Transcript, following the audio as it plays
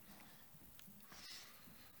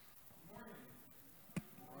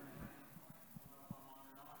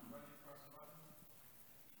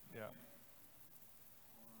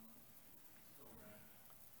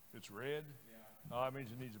it's red? Yeah. Oh, that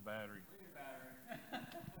means it needs a battery.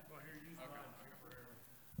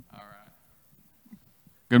 All right.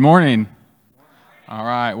 Good morning. All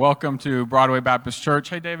right. Welcome to Broadway Baptist Church.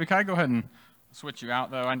 Hey, David, can I go ahead and switch you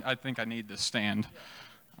out, though? I think I need this stand.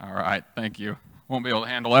 All right. Thank you. Won't be able to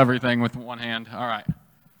handle everything with one hand. All right.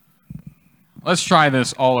 Let's try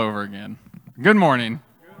this all over again. Good morning.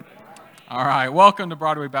 All right. Welcome to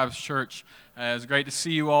Broadway Baptist Church. It's great to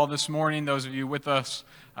see you all this morning, those of you with us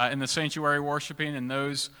in the sanctuary worshiping, and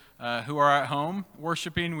those who are at home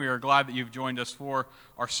worshiping. We are glad that you've joined us for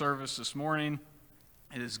our service this morning.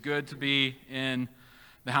 It is good to be in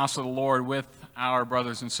the house of the Lord with our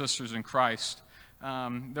brothers and sisters in Christ.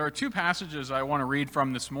 There are two passages I want to read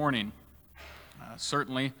from this morning.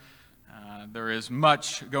 Certainly, there is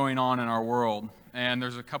much going on in our world, and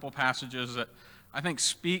there's a couple passages that I think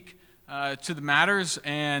speak to the matters,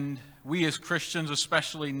 and we as Christians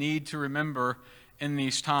especially need to remember in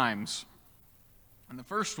these times. And the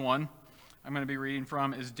first one I'm going to be reading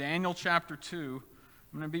from is Daniel chapter 2.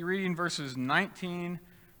 I'm going to be reading verses 19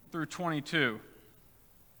 through 22.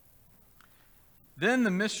 Then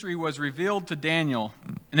the mystery was revealed to Daniel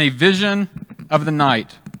in a vision of the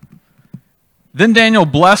night. Then Daniel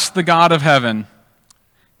blessed the God of heaven.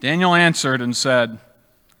 Daniel answered and said,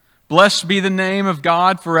 "Blessed be the name of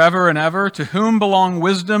God forever and ever, to whom belong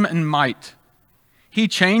wisdom and might. He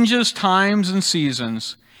changes times and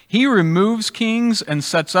seasons. He removes kings and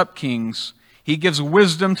sets up kings. He gives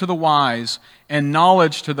wisdom to the wise and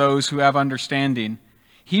knowledge to those who have understanding.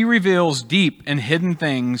 He reveals deep and hidden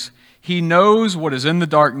things. He knows what is in the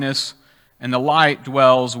darkness, and the light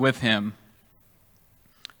dwells with him."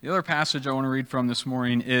 The other passage I want to read from this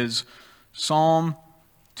morning is Psalm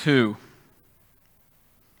 2.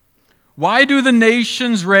 "Why do the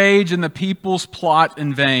nations rage and the peoples plot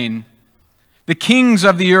in vain? The kings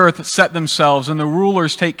of the earth set themselves, and the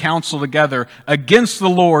rulers take counsel together against the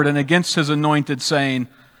Lord and against his anointed, saying,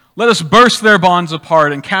 'Let us burst their bonds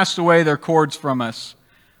apart and cast away their cords from us.'"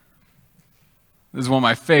 This is one of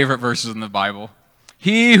my favorite verses in the Bible.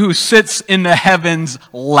 "He who sits in the heavens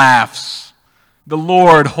laughs. The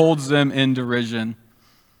Lord holds them in derision.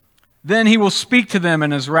 Then he will speak to them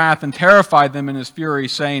in his wrath and terrify them in his fury,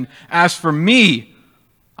 saying, 'As for me,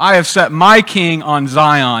 I have set my king on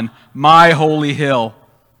Zion, my holy hill.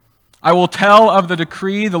 I will tell of the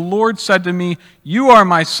decree. The Lord said to me, you are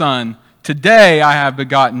my son. Today I have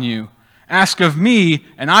begotten you. Ask of me,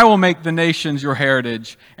 and I will make the nations your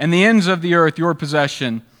heritage, and the ends of the earth your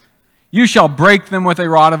possession. You shall break them with a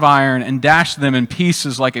rod of iron and dash them in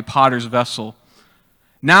pieces like a potter's vessel.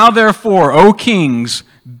 Now therefore, O kings,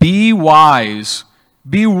 be wise.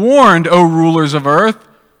 Be warned, O rulers of earth.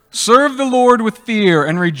 Serve the Lord with fear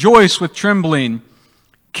and rejoice with trembling.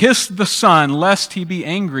 Kiss the Son, lest he be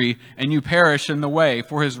angry and you perish in the way,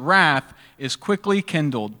 for his wrath is quickly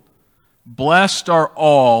kindled. Blessed are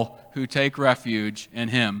all who take refuge in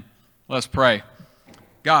him." Let's pray.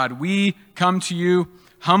 God, we come to you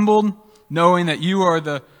humbled, knowing that you are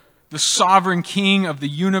the sovereign King of the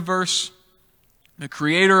universe, the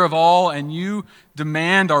creator of all, and you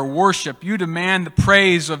demand our worship. You demand the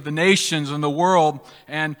praise of the nations and the world.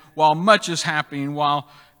 And while much is happening, while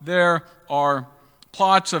there are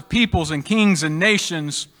plots of peoples and kings and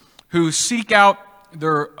nations who seek out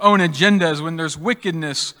their own agendas, when there's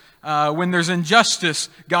wickedness, when there's injustice,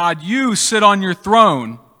 God, you sit on your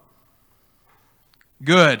throne,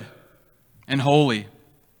 good and holy.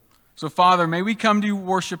 So, Father, may we come to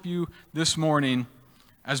worship you this morning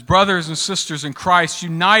as brothers and sisters in Christ,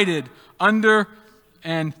 united under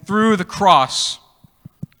and through the cross.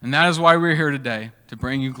 And that is why we're here today, to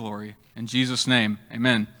bring you glory. In Jesus' name,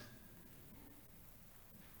 amen.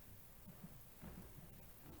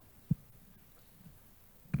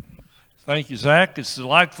 Thank you, Zach. It's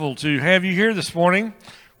delightful to have you here this morning.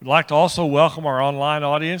 We'd like to also welcome our online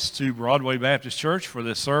audience to Broadway Baptist Church for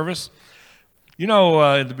this service. You know,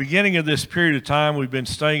 at the beginning of this period of time, we've been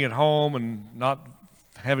staying at home and not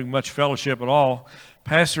having much fellowship at all.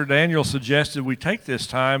 Pastor Daniel suggested we take this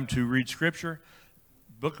time to read Scripture.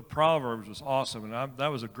 Book of Proverbs was awesome, and that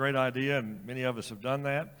was a great idea, and many of us have done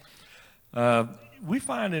that. We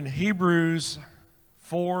find in Hebrews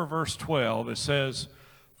 4, verse 12, it says,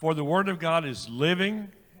 "For the word of God is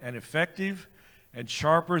living and effective and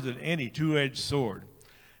sharper than any two-edged sword."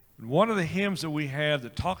 And one of the hymns that we have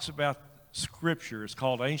that talks about Scripture is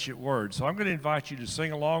called Ancient Words. So I'm going to invite you to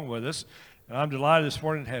sing along with us. And I'm delighted this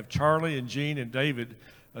morning to have Charlie and Jean and David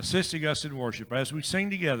assisting us in worship as we sing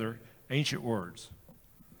together Ancient Words.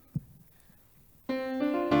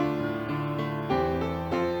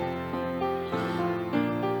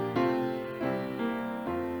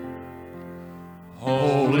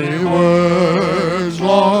 Holy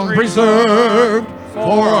preserved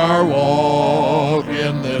for our walk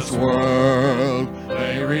in this world.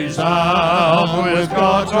 They resound with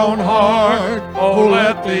God's own heart. Oh,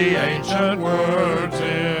 let the ancient words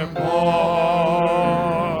impart.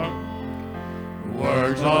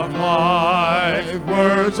 Words of life,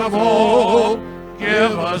 words of hope,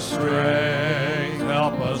 give us strength,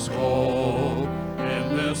 help us cope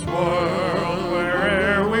in this world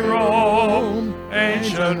where'er we roam.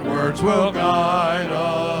 Ancient words will guide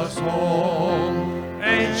us home.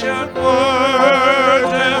 Ancient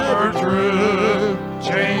words ever true,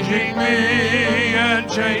 changing me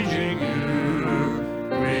and changing you.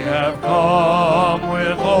 We have come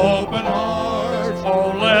with open hearts.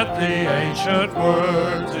 Oh, let the ancient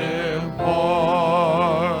words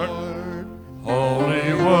impart.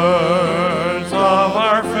 Holy words of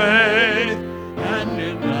our faith,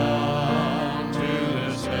 handed down to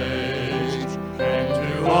this age, came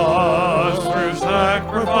to us through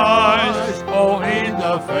sacrifice. Oh, heed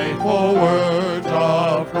the faithful words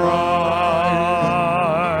of Christ.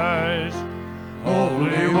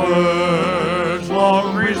 Holy words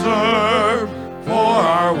long reserved for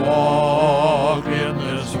our walk in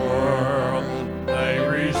this world. They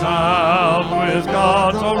resound with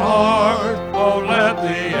God's own heart. Oh, let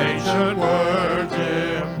the ancient words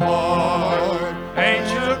impart.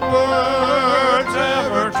 Ancient words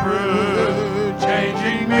ever true,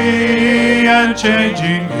 changing me and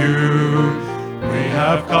changing you. We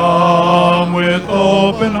have come with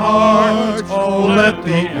open hearts. Oh, let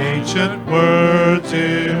the ancient words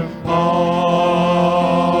impart.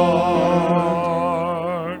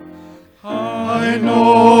 I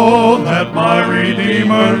know that my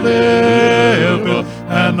Redeemer liveth,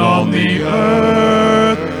 and on the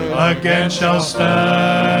earth again shall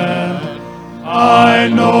stand. I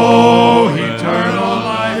know eternal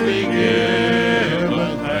life he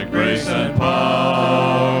giveth, that grace and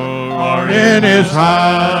power are in his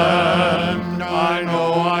hand. I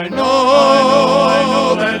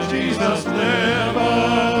know that Jesus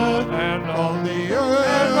liveth, and on the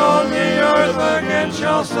earth again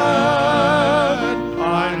shall stand.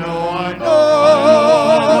 I know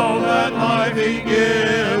that life he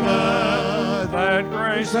giveth, that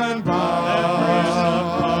grace and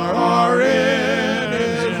power are in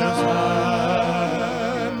his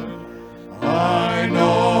hand. I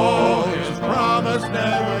know his promise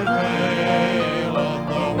never faileth,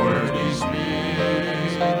 the word he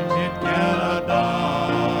speaks, it cannot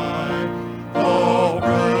die. Though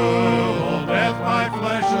cruel death my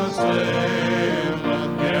flesh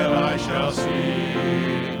assaileth, yet I shall see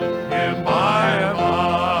him by and by.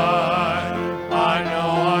 I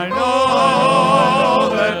know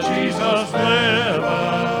that Jesus liveth,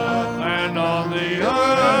 and on the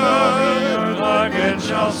earth again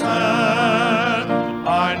shall stand.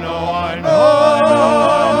 I know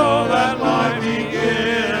that life he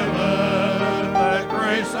giveth, that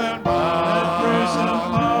grace and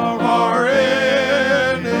power are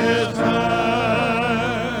in his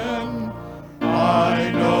hand.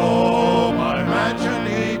 I know my mansion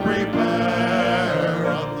he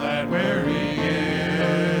prepareth, that where he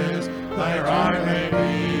is, there I may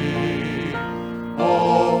be.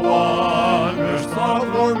 Oh, wondrous thought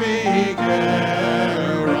for me he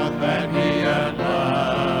careth, that he at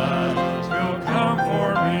last will come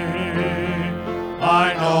for me.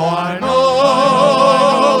 I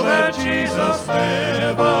know that Jesus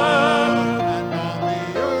liveth,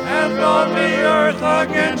 and on the earth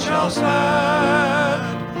again shall stand.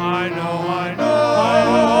 I know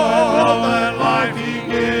that life he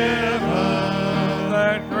giveth,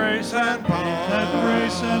 that grace and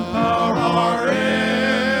power are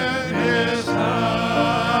in his hand.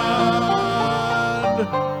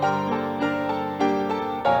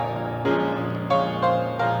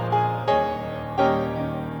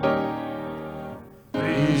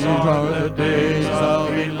 These are the days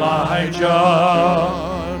of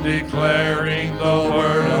Elijah, declaring the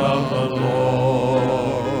word of the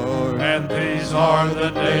Lord. And these are the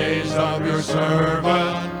days of your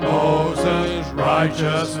servant Moses,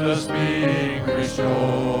 righteousness being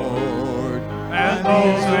restored. And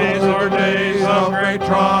these are days of great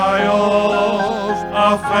trials,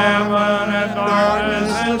 of famine and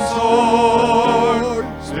darkness and sword.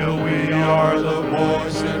 Still we are the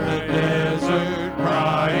voice in the desert,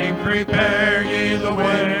 crying, prepare ye the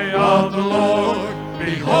way of the Lord.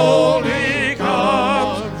 Behold, he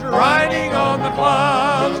comes, riding on the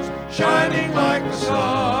clouds, shining like the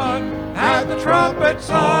sun. At the trumpet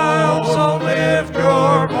sound, so lift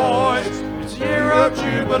your voice. It's year of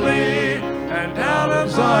Jubilee, and down of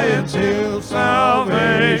Zion till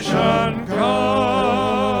salvation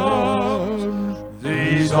comes.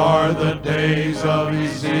 These these are the days of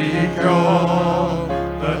Ezekiel,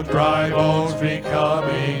 the dry bones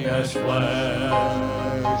becoming as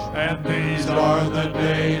flesh. And these are the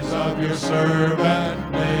days of your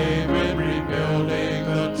servant David, rebuilding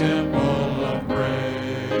the temple of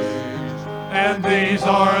praise. And these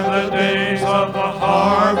are the days of the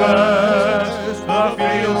harvest, the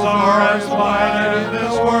fields are as wide in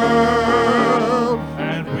this world,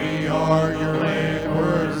 and we are your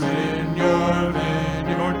laborers in your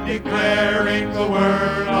vineyard, declaring the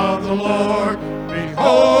word of the Lord.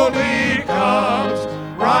 Behold, he comes,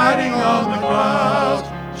 riding on the clouds,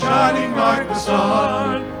 shining like the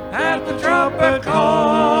sun. At the trumpet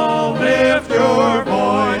call, lift your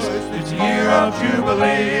voice, it's a year of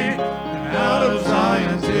jubilee, and out of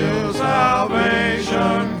Zion's hill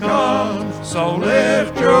salvation comes. So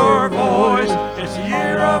lift your voice, it's a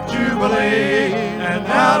year of jubilee, and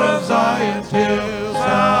out of Zion's hill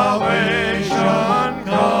salvation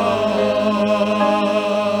comes.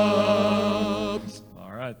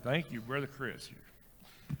 All right, thank you, Brother Chris.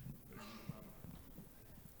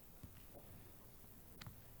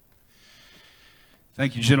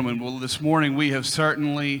 Thank you, gentlemen. Well, this morning we have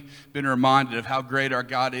certainly been reminded of how great our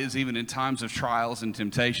God is, even in times of trials and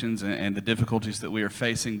temptations and the difficulties that we are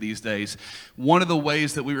facing these days. One of the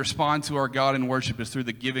ways that we respond to our God in worship is through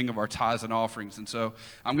the giving of our tithes and offerings. And so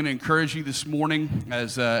I'm going to encourage you this morning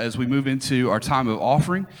as we move into our time of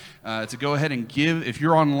offering to go ahead and give. If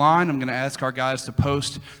you're online, I'm going to ask our guys to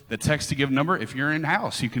post the text to give number. If you're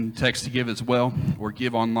in-house, you can text to give as well, or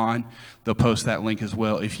give online. They'll post that link as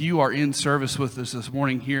well. If you are in service with us this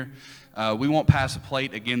morning here, we won't pass a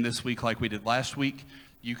plate again this week like we did last week.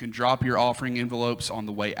 You can drop your offering envelopes on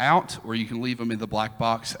the way out, or you can leave them in the black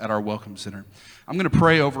box at our Welcome Center. I'm going to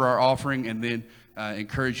pray over our offering and then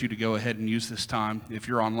encourage you to go ahead and use this time, if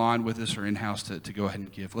you're online with us or in-house, to go ahead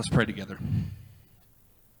and give. Let's pray together.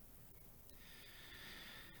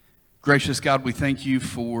 Gracious God, we thank you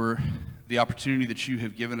for the opportunity that you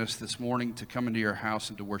have given us this morning to come into your house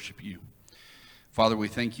and to worship you. Father, we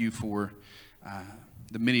thank you for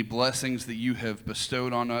the many blessings that you have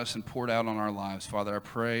bestowed on us and poured out on our lives. Father, I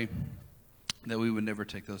pray that we would never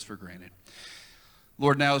take those for granted.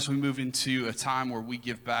 Lord, now as we move into a time where we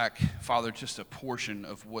give back, Father, just a portion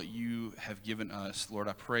of what you have given us, Lord,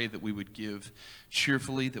 I pray that we would give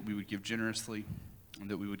cheerfully, that we would give generously, and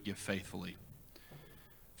that we would give faithfully.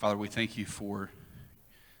 Father, we thank you for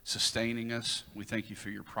sustaining us. We thank you for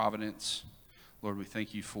your providence. Lord, we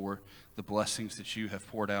thank you for the blessings that you have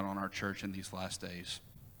poured out on our church in these last days.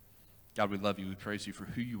 God, we love you. We praise you for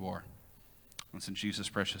who you are. It's in Jesus'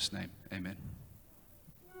 precious name. Amen.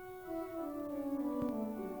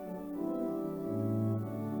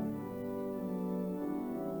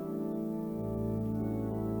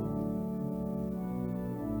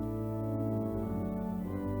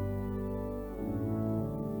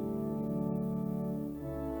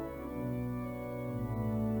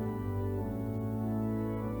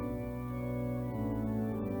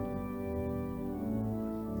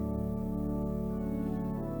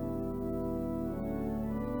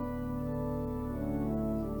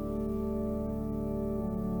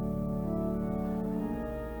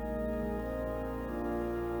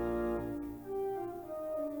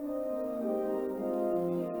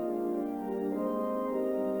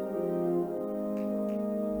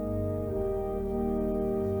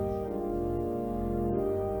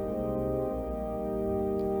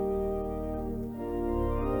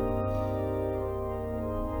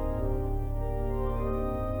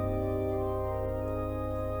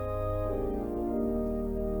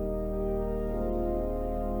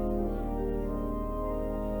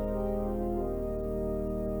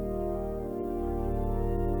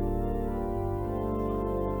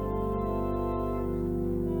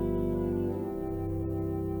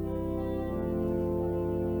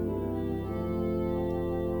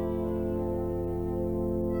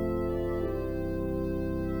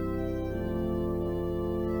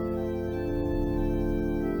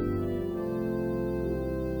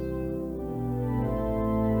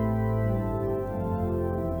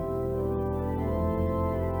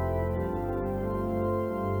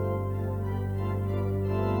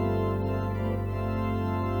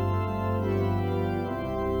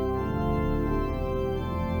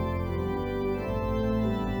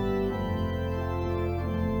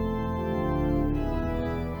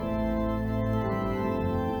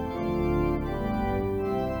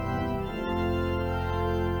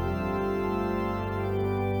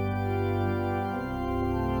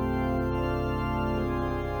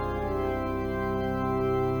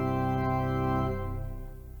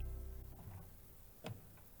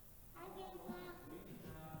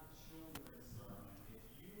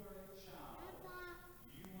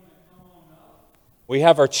 We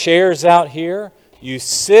have our chairs out here. You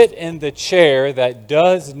sit in the chair that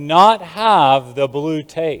does not have the blue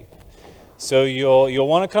tape. So you'll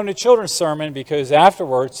want to come to children's sermon, because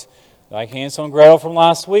afterwards, like Hansel and Gretel from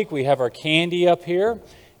last week, we have our candy up here,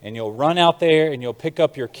 and you'll run out there and you'll pick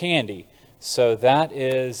up your candy. So that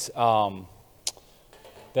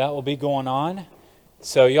will be going on.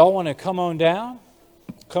 So y'all want to come on down,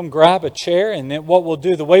 come grab a chair, and then what we'll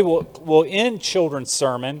do, the way we'll end children's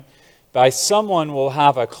sermon, by someone will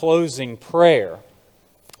have a closing prayer.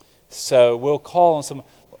 So we'll call on some.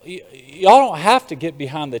 Y'all don't have to get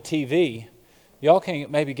behind the TV. Y'all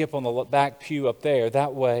can maybe get on the back pew up there.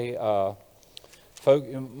 That way,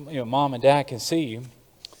 Mom and Dad can see you.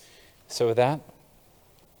 So with that,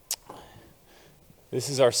 this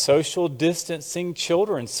is our social distancing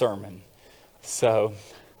children's sermon. So,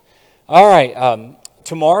 all right.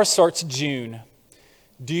 Tomorrow starts June.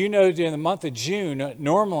 Do you know during the month of June,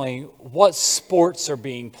 normally, what sports are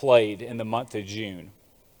being played in the month of June?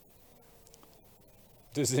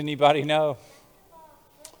 Does anybody know?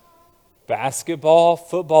 Basketball,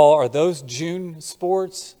 football, are those June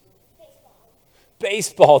sports?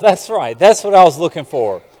 Baseball, that's right. That's what I was looking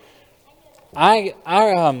for. I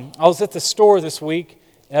was at the store this week.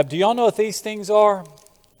 Do y'all know what these things are?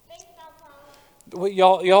 Well,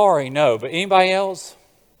 y'all already know, but anybody else?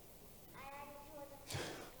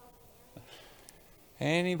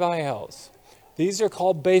 Anybody else? These are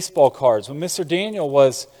called baseball cards. When Mr. Daniel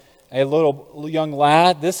was a little young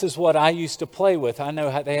lad, this is what I used to play with. I know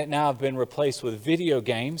how they now have been replaced with video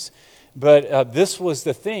games, but this was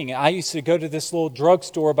the thing. I used to go to this little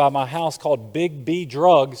drugstore by my house called Big B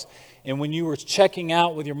Drugs, and when you were checking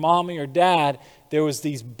out with your mom or your dad, there was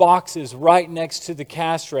these boxes right next to the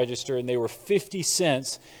cash register, and they were 50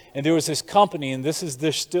 cents. And there was this company, and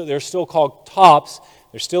they're still called Tops.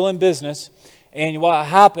 They're still in business. And what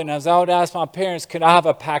happened is I would ask my parents, could I have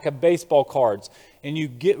a pack of baseball cards? And you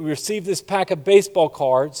receive this pack of baseball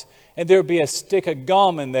cards, and there would be a stick of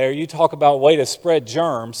gum in there. You talk about a way to spread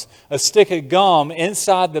germs. A stick of gum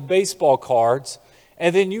inside the baseball cards,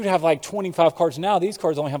 and then you'd have like 25 cards. Now these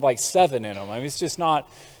cards only have like 7 in them. I mean, it's just not,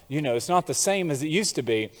 it's not the same as it used to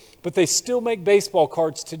be. But they still make baseball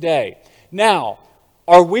cards today. Now,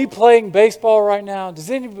 are we playing baseball right now?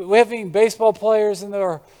 We have any baseball players in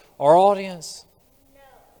our audience?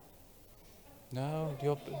 No? Do you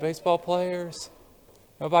have baseball players?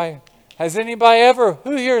 Nobody?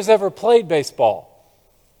 Who here has ever played baseball?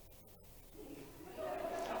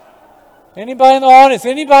 Anybody in the audience?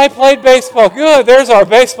 Anybody played baseball? Good, there's our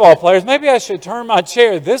baseball players. Maybe I should turn my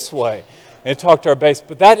chair this way and talk to our base.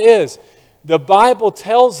 But the Bible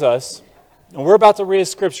tells us, and we're about to read a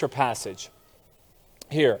scripture passage.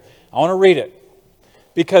 Here, I want to read it.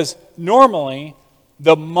 Because normally,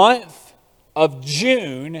 the month of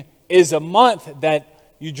June is a month that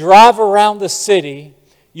you drive around the city,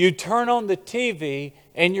 you turn on the TV,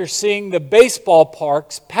 and you're seeing the baseball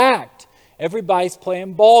parks packed. Everybody's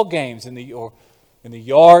playing ball games in the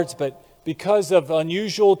yards, but because of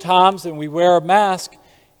unusual times and we wear a mask,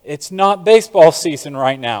 it's not baseball season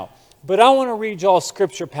right now. But I want to read y'all a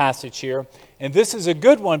scripture passage here, and this is a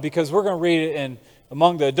good one because we're going to read it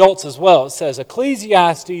among the adults as well. It says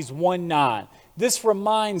Ecclesiastes 1:9. This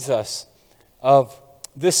reminds us of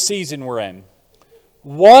this season we're in.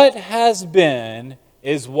 What has been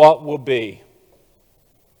is what will be.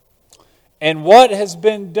 And what has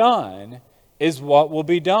been done is what will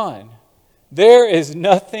be done. There is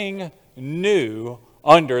nothing new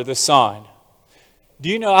under the sun. Do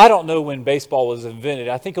you know, I don't know when baseball was invented.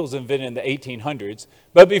 I think it was invented in the 1800s.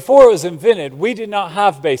 But before it was invented, we did not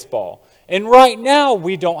have baseball. And right now,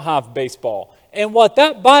 we don't have baseball. And what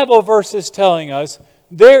that Bible verse is telling us,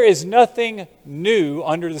 there is nothing new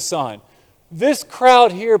under the sun. This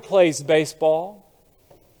crowd here plays baseball,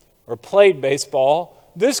 or played baseball.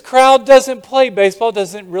 This crowd doesn't play baseball,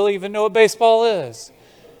 doesn't really even know what baseball is.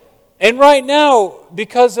 And right now,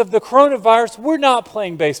 because of the coronavirus, we're not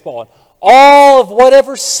playing baseball. All of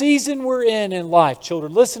whatever season we're in life,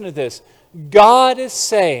 children, listen to this. God is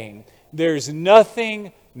saying there's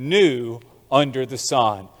nothing new under the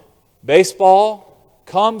sun. Baseball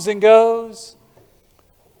comes and goes.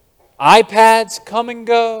 iPads come and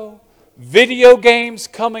go. Video games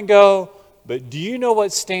come and go. But do you know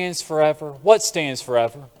what stands forever? What stands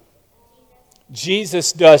forever?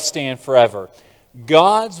 Jesus does stand forever.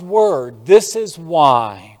 God's Word, this is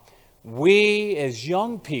why we as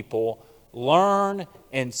young people learn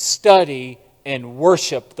and study and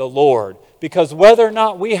worship the Lord. Because whether or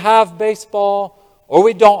not we have baseball or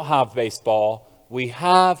we don't have baseball, we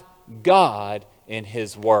have God in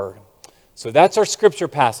His Word. So that's our scripture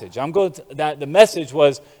passage. The message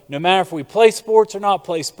was, no matter if we play sports or not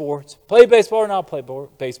play sports, play baseball or not play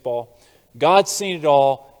baseball, God's seen it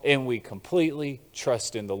all, and we completely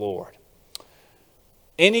trust in the Lord.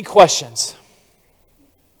 Any questions?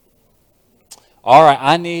 All right,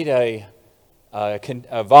 I need a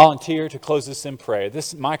volunteer to close this in prayer.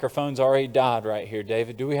 This microphone's already died right here,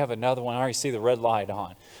 David. Do we have another one? I already see the red light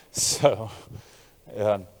on. So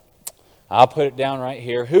I'll put it down right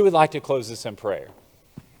here. Who would like to close this in prayer?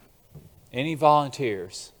 Any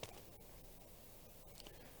volunteers?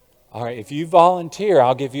 All right, if you volunteer,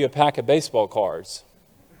 I'll give you a pack of baseball cards.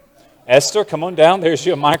 Esther, come on down. There's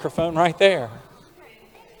your microphone right there.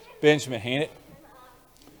 Benjamin, hand it.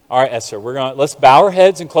 All right, Esther, let's bow our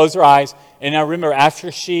heads and close our eyes. And now remember, after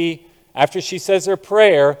she says her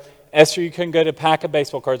prayer, Esther, you can get a pack of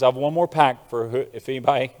baseball cards. I have one more pack for if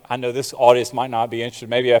anybody, I know this audience might not be interested,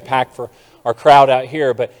 maybe a pack for our crowd out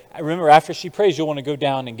here. But remember, after she prays, you'll want to go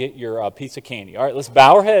down and get your piece of candy. All right, let's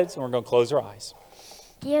bow our heads and we're going to close our eyes.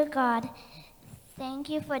 Dear God, thank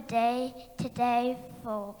you for today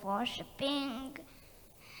for worshiping.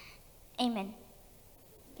 Amen.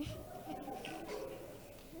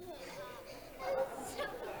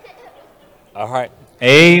 All right.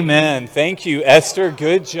 Amen. Thank you, Esther.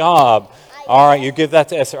 Good job. All right, you give that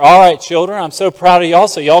to Esther. All right, children, I'm so proud of y'all.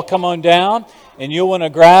 So y'all come on down, and you'll want to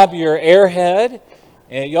grab your airhead.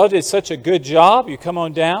 And y'all did such a good job. You come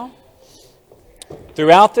on down.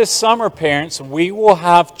 Throughout this summer, parents, we will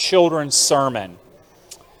have children's sermon.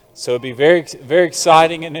 So it'll be very, very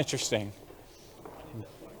exciting and interesting.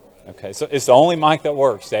 Okay, so it's the only mic that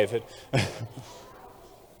works, David.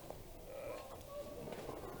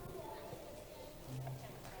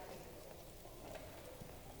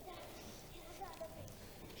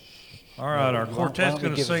 All right, our quartet's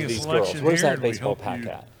going to sing a selection here. Where's that and we baseball hope pack you,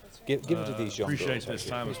 at? Give it to these young girls. Appreciate this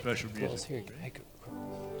time of special music. Girls, here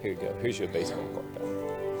you go. Here's your baseball card back.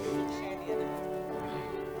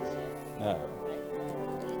 No.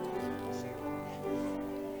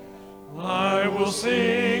 I will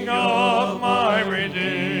sing of my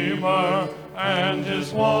Redeemer and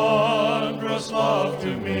his wondrous love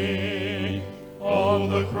to me.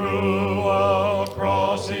 On the cruel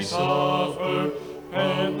cross he suffered,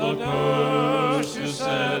 and the curse to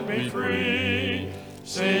set me free.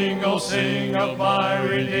 Sing, oh sing of my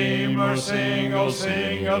Redeemer, sing, oh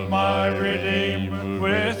sing of my Redeemer.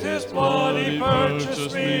 With his blood he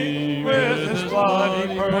purchased me, with his blood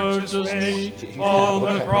he purchased me. On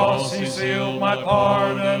the cross he sealed my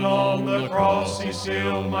pardon, on the cross he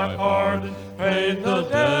sealed my pardon. Paid the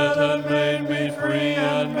debt and made me free,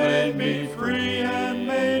 and made me free, and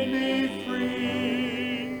made me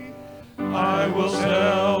free. I will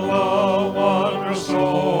tell a wondrous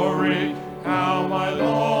story, how my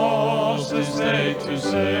lost estate to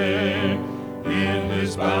save. In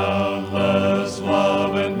his boundless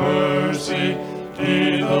love and mercy,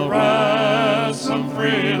 he the ransom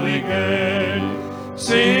freely gave.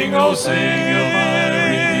 Sing, oh sing of my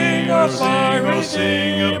Redeemer, sing, oh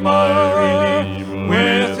sing of my Redeemer.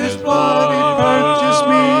 With his blood he purchased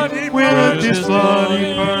me, with his blood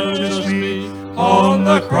he purchased me. On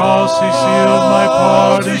the cross he sealed my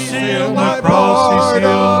pardon, he sealed my cross, he sealed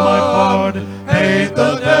my pardon. Paid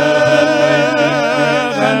the debt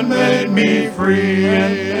and made me free,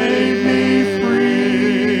 and made me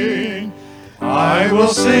free. I will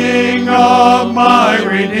sing of my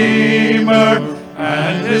Redeemer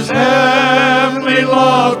and his heavenly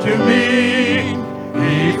love to me.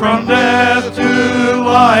 He from death to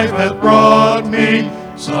life hath brought me,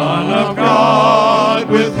 Son of God,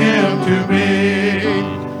 with him to be.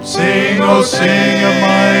 Sing, oh sing of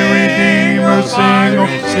my Redeemer, sing, oh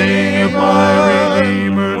sing of my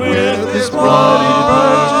Redeemer. With his blood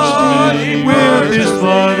he purchased me, with his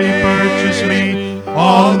blood he purchased me.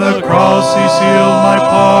 On the cross he sealed my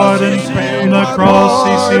pardon, on the cross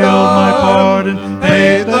he sealed my pardon.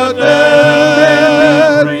 Paid the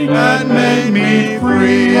debt and made me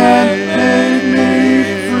free, and made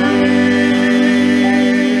me free.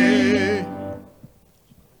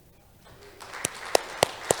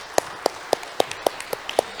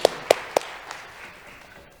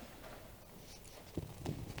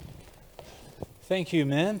 Thank you,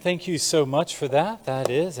 men. Thank you so much for that. That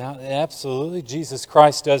is absolutely. Jesus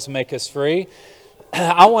Christ does make us free.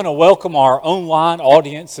 I want to welcome our online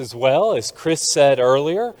audience as well. As Chris said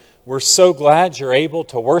earlier, we're so glad you're able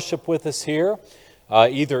to worship with us here,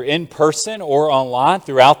 either in person or online.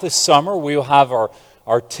 Throughout this summer, we will have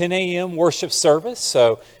our 10 a.m. worship service.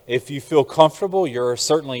 So if you feel comfortable, you're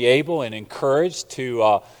certainly able and encouraged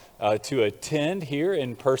to attend here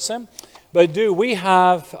in person. But we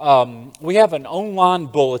have an online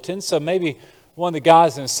bulletin, so maybe one of the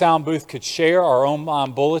guys in the sound booth could share our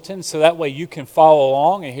online bulletin, so that way you can follow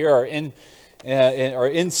along, and here our in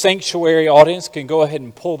sanctuary audience can go ahead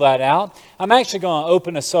and pull that out. I'm actually going to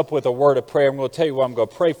open us up with a word of prayer. I'm going to tell you what I'm going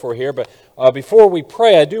to pray for here, but before we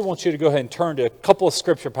pray, I do want you to go ahead and turn to a couple of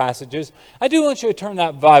scripture passages. I do want you to turn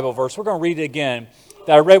that Bible verse. We're going to read it again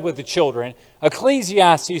that I read with the children.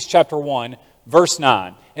 Ecclesiastes chapter 1, verse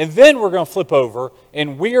 9. And then we're going to flip over,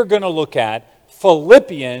 and we are going to look at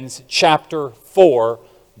Philippians chapter 4,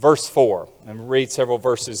 verse 4, and read several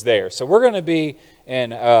verses there. So we're going to be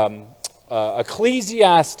in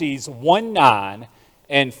Ecclesiastes 1:9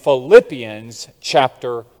 and Philippians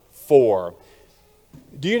chapter 4.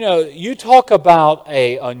 Do you know, you talk about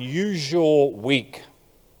an unusual week.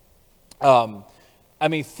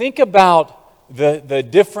 Think about the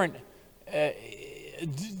different,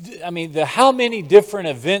 how many different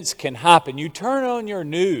events can happen. You turn on your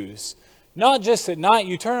news, not just at night,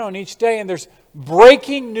 you turn on each day, and there's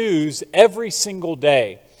breaking news every single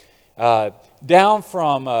day. Down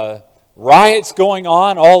from riots going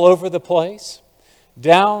on all over the place,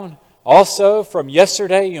 down also from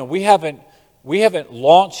yesterday. We haven't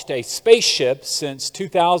launched a spaceship since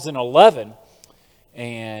 2011,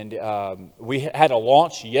 and we had a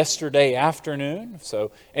launch yesterday afternoon.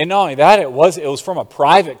 So, and not only that, it was from a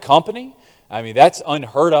private company. That's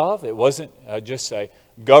unheard of. It wasn't just a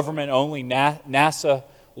government-only NASA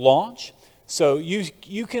launch. So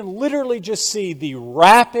you can literally just see the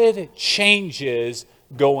rapid changes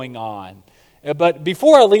going on. But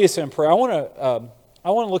before I lead us in prayer, I want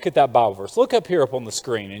to look at that Bible verse. Look up here up on the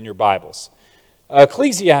screen in your Bibles.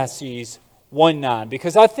 Ecclesiastes 1:9,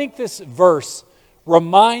 because I think this verse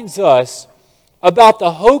reminds us about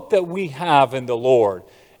the hope that we have in the Lord.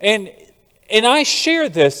 And I share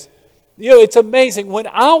this, it's amazing. When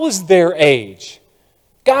I was their age,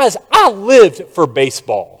 guys, I lived for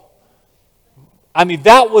baseball.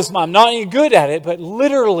 That was I'm not any good at it, but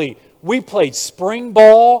literally, we played spring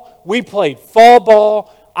ball, we played fall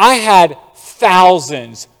ball. I had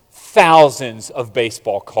thousands of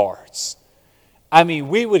baseball cards.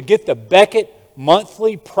 We would get the Beckett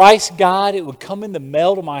monthly price guide. It would come in the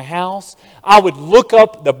mail to my house. I would look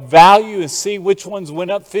up the value and see which ones went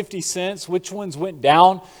up 50 cents, which ones went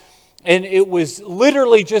down. And it was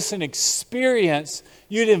literally just an experience.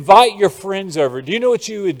 You'd invite your friends over. Do you know what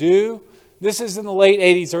you would do? This is in the late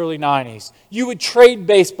 80s, early 90s. You would trade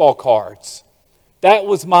baseball cards. That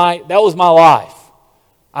was my life.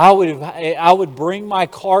 I would bring my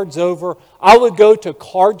cards over. I would go to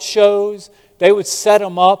card shows. They would set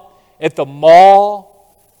them up at the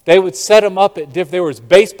mall. They would set them up at there was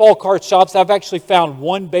baseball card shops. I've actually found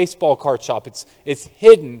one baseball card shop. It's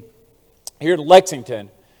hidden here in Lexington.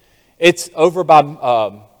 It's over by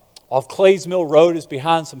off Clays Mill Road. It's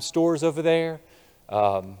behind some stores over there.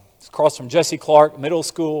 It's across from Jesse Clark Middle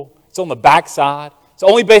School. It's on the backside. It's the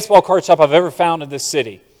only baseball card shop I've ever found in this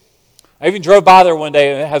city. I even drove by there one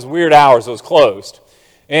day, and it has weird hours. It was closed.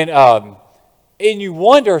 And you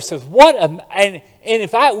wonder, says, what? And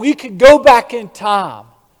if we could go back in time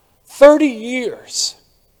 30 years,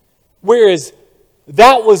 whereas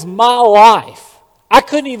that was my life. I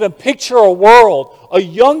couldn't even picture a world, a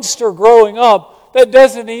youngster growing up that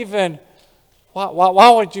doesn't even,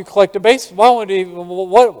 why would you collect a baseball?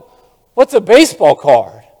 What's a baseball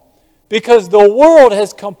card? Because the world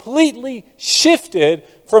has completely shifted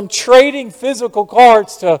from trading physical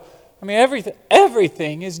cards to,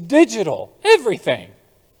 everything is digital. Everything.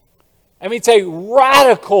 It's a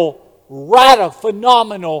radical,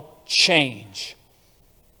 phenomenal change.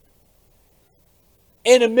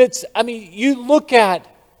 And amidst, you look at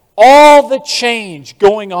all the change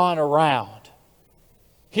going on around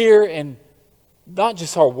here in not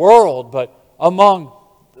just our world, but among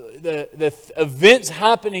the events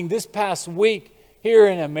happening this past week here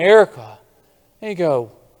in America. And you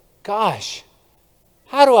go, gosh,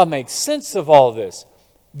 how do I make sense of all this?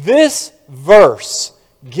 This verse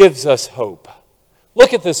gives us hope.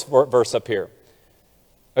 Look at this verse up here.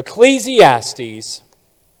 Ecclesiastes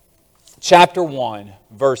chapter 1,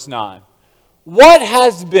 verse 9. What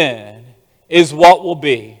has been is what will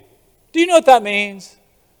be. Do you know what that means?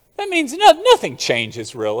 That means nothing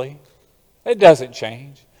changes, really. It doesn't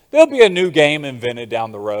change. There'll be a new game invented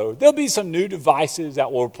down the road. There'll be some new devices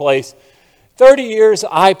that will replace 30 years,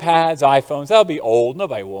 iPads, iPhones. That'll be old.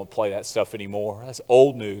 Nobody will play that stuff anymore. That's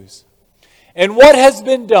old news. And what has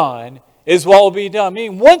been done is what will be done.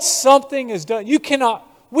 Once something is done,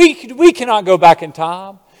 we cannot go back in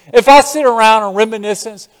time. If I sit around and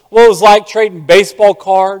reminiscence what it was like trading baseball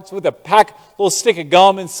cards with a little stick of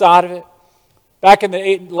gum inside of it, back in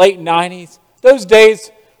the late 90s. Those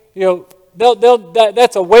days,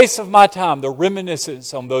 that's a waste of my time, the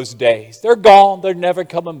reminiscence on those days. They're gone. They're never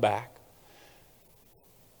coming back.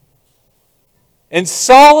 And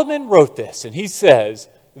Solomon wrote this, and he says,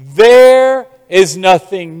 there is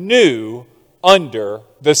nothing new under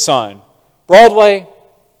the sun. Broadway,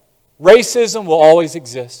 racism will always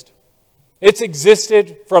exist. It's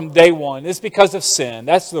existed from day one. It's because of sin.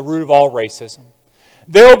 That's the root of all racism.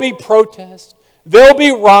 There'll be protests. There'll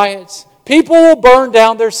be riots. People will burn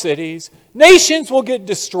down their cities. Nations will get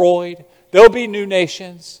destroyed. There'll be new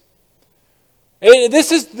nations.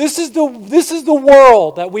 This is the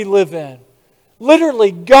world that we live in.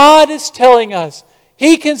 Literally, God is telling us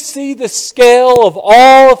He can see the scale of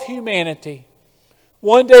all of humanity.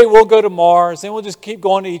 One day we'll go to Mars, and we'll just keep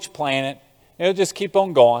going to each planet. And it'll just keep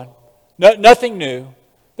on going. Nothing new.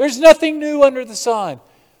 There's nothing new under the sun.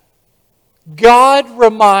 God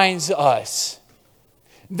reminds us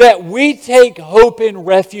that we take hope and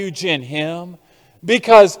refuge in Him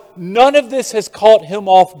because none of this has caught Him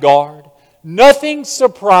off guard. Nothing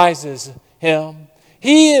surprises Him.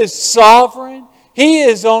 He is sovereign. He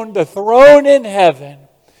is on the throne in heaven.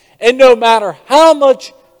 And no matter how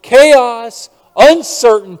much chaos,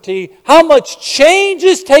 uncertainty, how much change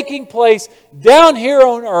is taking place down here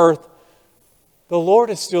on earth, the Lord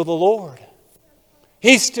is still the Lord.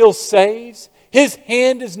 He still saves. His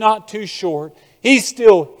hand is not too short. He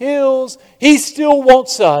still heals. He still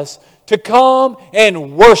wants us to come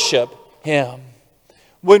and worship Him.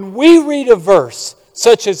 When we read a verse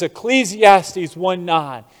such as Ecclesiastes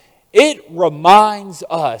 1:9, it reminds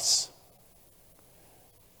us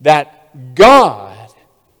that God,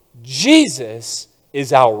 Jesus,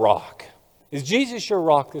 is our rock. Is Jesus your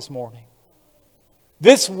rock this morning?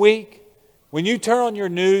 This week, when you turn on your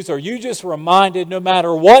news or you just reminded, no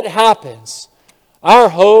matter what happens, our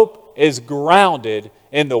hope is grounded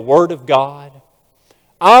in the Word of God.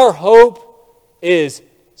 Our hope is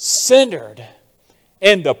centered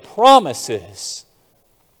in the promises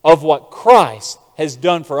of what Christ has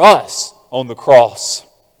done for us on the cross.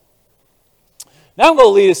 Now I'm going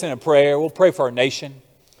to lead us in a prayer. We'll pray for our nation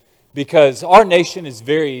because our nation is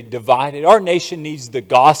very divided. Our nation needs the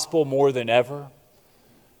gospel more than ever.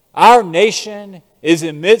 Our nation is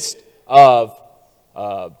in midst of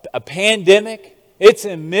a pandemic. It's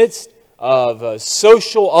in midst of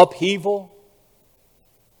social upheaval.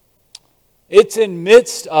 It's in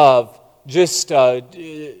midst of just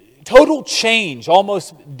total change,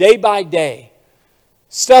 almost day by day.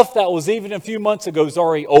 Stuff that was even a few months ago is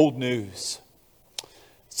already old news.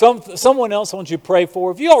 Someone else I want you to pray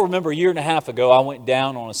for. If you all remember, a year and a half ago, I went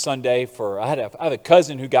down on a Sunday I have a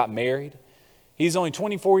cousin who got married. He's only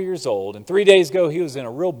 24 years old, and 3 days ago he was in a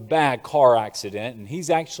real bad car accident, and he's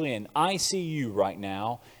actually in ICU right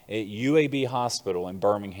now at UAB Hospital in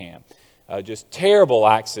Birmingham. Just terrible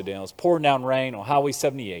accident. It was pouring down rain on Highway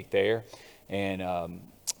 78 there, and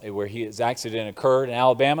where his accident occurred in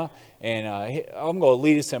Alabama. And I'm going to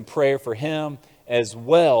lead us in prayer for him as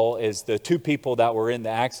well as the two people that were in the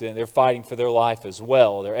accident. They're fighting for their life as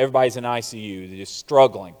well. Everybody's in ICU. They're just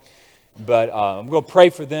struggling. But I'm going to pray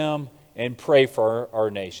for them and pray for our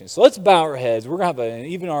nation. So let's bow our heads. We're going to have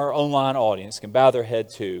even our online audience can bow their head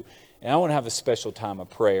too. And I want to have a special time of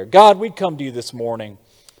prayer. God, we come to you this morning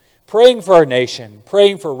praying for our nation,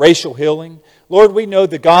 praying for racial healing. Lord, we know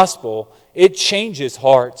the gospel, it changes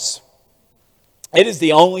hearts. It is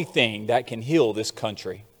the only thing that can heal this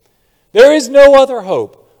country. There is no other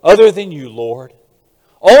hope other than you, Lord.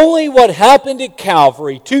 Only what happened at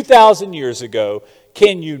Calvary 2,000 years ago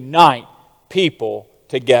can unite people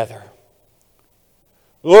together.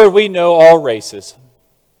 Lord, we know all racism,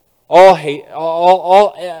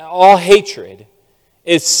 all hatred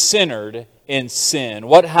is centered in sin.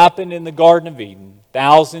 What happened in the Garden of Eden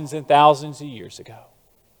thousands and thousands of years ago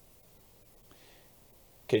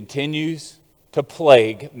continues to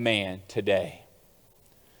plague man today.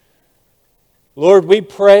 Lord, we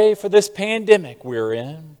pray for this pandemic we're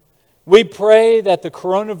in. We pray that the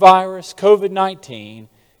coronavirus, COVID-19,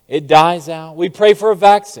 it dies out. We pray for a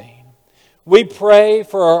vaccine. We pray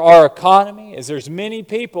for our economy as there's many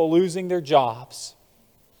people losing their jobs.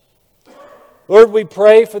 Lord, we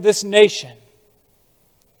pray for this nation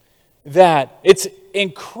that it's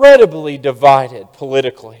incredibly divided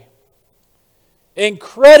politically,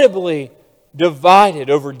 incredibly divided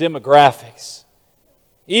over demographics,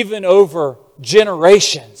 even over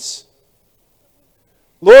generations.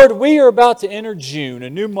 Lord, we are about to enter June, a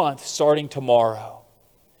new month starting tomorrow.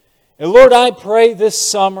 And Lord, I pray this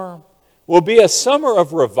summer will be a summer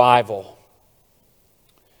of revival.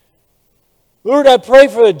 Lord, I pray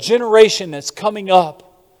for the generation that's coming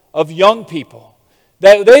up of young people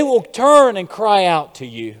that they will turn and cry out to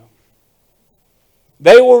you.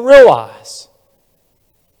 They will realize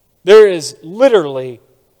there is literally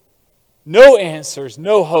no answers,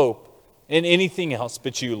 no hope in anything else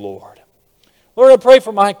but you, Lord. Lord, I pray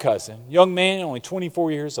for my cousin, young man, only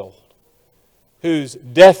 24 years old, who's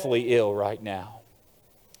deathly ill right now.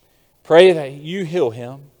 Pray that you heal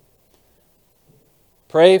him.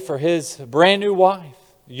 Pray for his brand new wife,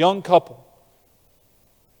 young couple,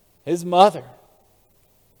 his mother.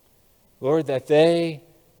 Lord, that they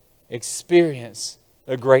experience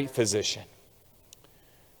a great physician.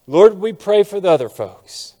 Lord, we pray for the other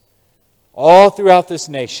folks all throughout this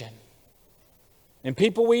nation and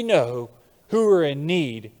people we know who are in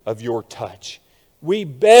need of your touch. We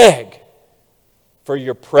beg for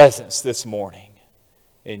your presence this morning.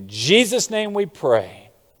 In Jesus' name we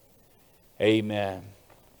pray. Amen.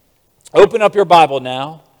 Open up your Bible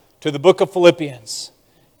now to the book of Philippians.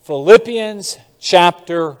 Philippians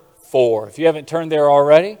chapter 4. If you haven't turned there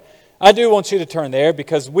already, I do want you to turn there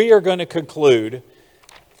because we are going to conclude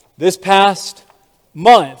this past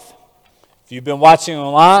month. If you've been watching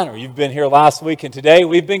online or you've been here last week and today,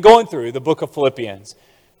 we've been going through the book of Philippians.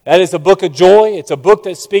 That is a book of joy. It's a book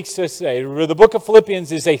that speaks to us today. The book of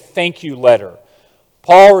Philippians is a thank you letter.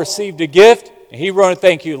 Paul received a gift and he wrote a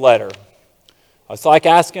thank you letter. It's like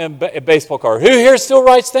asking a baseball card. Who here still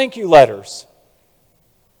writes thank you letters?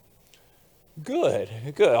 Good.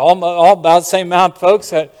 All about the same amount of folks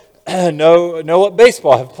that know what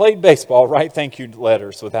baseball, have played baseball, write thank you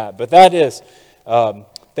letters with that. But that is,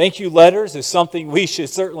 thank you letters is something we should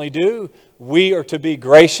certainly do. We are to be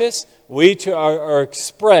gracious. We are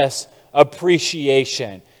express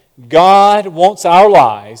appreciation. God wants our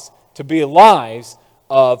lives to be lives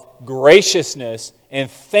of graciousness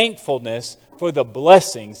and thankfulness for the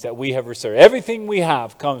blessings that we have received. Everything we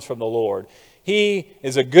have comes from the Lord. He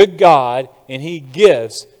is a good God, and He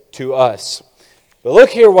gives to us. But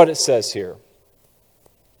look here what it says here.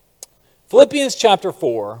 Philippians chapter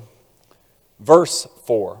 4, verse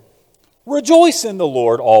 4. Rejoice in the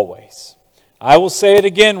Lord always. I will say it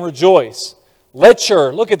again, rejoice. Let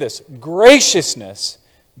your, look at this, graciousness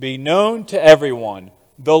be known to everyone.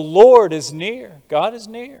 The Lord is near. God is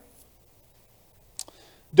near.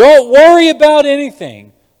 Don't worry about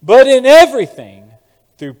anything, but in everything,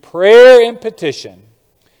 through prayer and petition,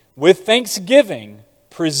 with thanksgiving,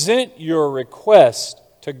 present your request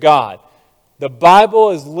to God. The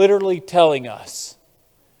Bible is literally telling us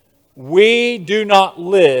we do not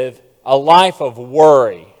live a life of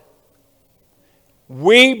worry.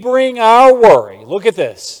 We bring our worry, look at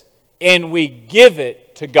this, and we give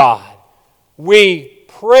it to God. We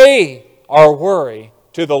pray our worry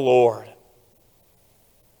to the Lord.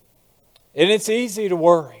 And it's easy to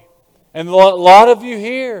worry. And a lot of you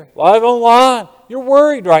here, a lot of online, you're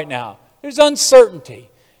worried right now. There's uncertainty.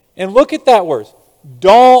 And look at that word.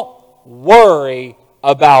 Don't worry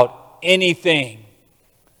about anything.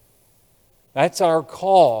 That's our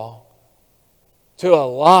call to a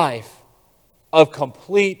life of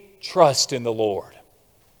complete trust in the Lord.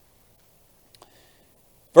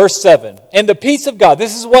 Verse 7. And the peace of God.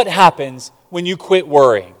 This is what happens when you quit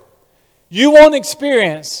worrying. You won't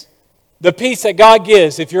experience the peace that God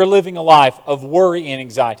gives if you're living a life of worry and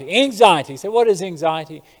anxiety. Anxiety, say, what is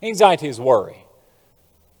anxiety? Anxiety is worry.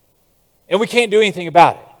 And we can't do anything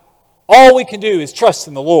about it. All we can do is trust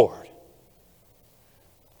in the Lord.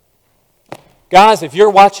 Guys, if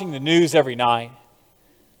you're watching the news every night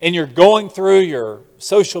and you're going through your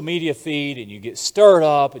social media feed and you get stirred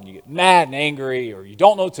up and you get mad and angry or you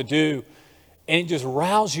don't know what to do and it just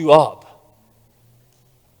riles you up,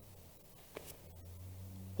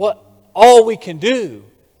 all we can do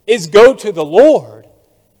is go to the Lord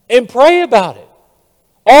and pray about it.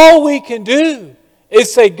 All we can do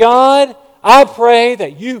is say, God, I pray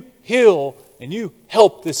that you heal and you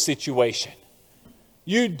help this situation.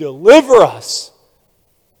 You deliver us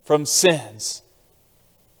from sins.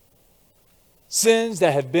 Sins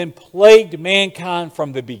that have been plagued mankind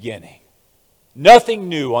from the beginning. Nothing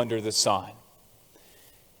new under the sun.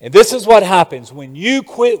 And this is what happens when you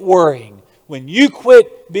quit worrying. When you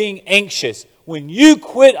quit being anxious, when you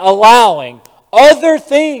quit allowing other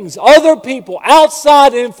things, other people,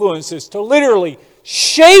 outside influences to literally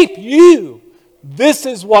shape you, this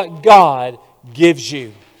is what God gives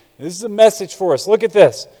you. This is a message for us. Look at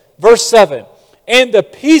this. Verse 7. And the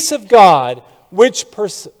peace of God, which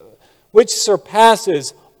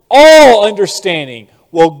surpasses all understanding,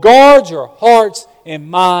 will guard your hearts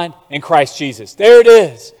and mind in Christ Jesus. There it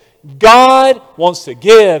is. God wants to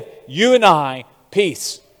give you and I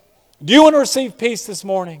peace. Do you want to receive peace this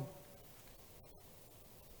morning?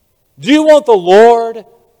 Do you want the Lord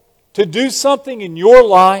to do something in your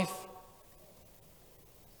life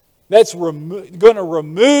that's going to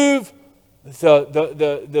remove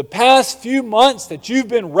the past few months that you've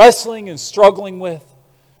been wrestling and struggling with.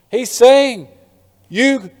 He's saying,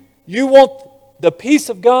 you want the peace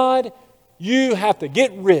of God, you have to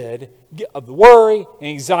get rid of the worry and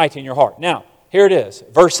anxiety in your heart. Now, here it is,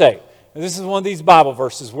 verse 8. And this is one of these Bible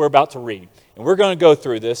verses we're about to read. And we're going to go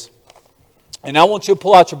through this. And I want you to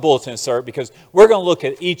pull out your bulletin, sir, because we're going to look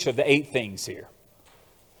at each of the 8 things here.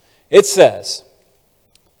 It says,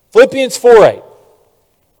 Philippians 4:8.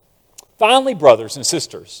 Finally, brothers and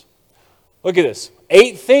sisters, look at this.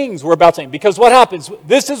 8 things we're about to name. Because what happens,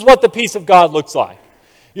 this is what the peace of God looks like.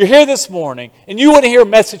 You're here this morning, and you want to hear a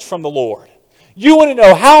message from the Lord. You want to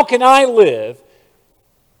know, how can I live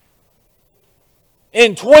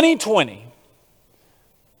in 2020?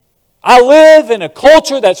 I live in a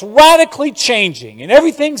culture that's radically changing, and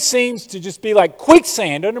everything seems to just be like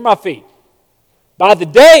quicksand under my feet. By the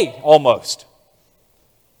day, almost.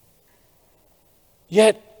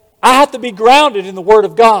 Yet, I have to be grounded in the Word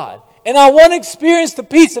of God. And I want to experience the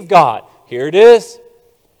peace of God. Here it is.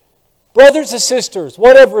 Brothers and sisters,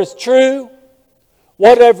 whatever is true,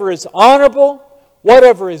 whatever is honorable,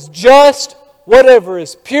 whatever is just, whatever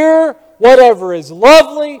is pure, whatever is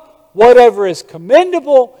lovely, whatever is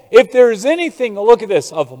commendable, if there is anything, look at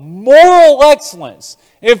this, of moral excellence,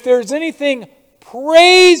 if there's anything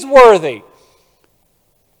praiseworthy,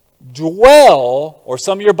 dwell, or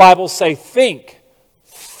some of your Bibles say think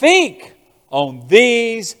on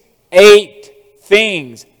these 8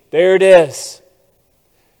 things. There it is.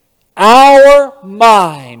 Our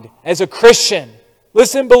mind as a Christian,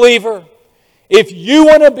 listen, believer, if you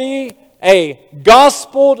want to be a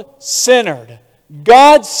gospel-centered,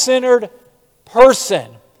 God-centered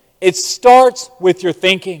person, it starts with your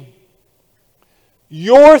thinking.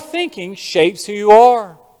 Your thinking shapes who you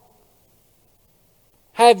are.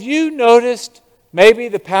 Have you noticed maybe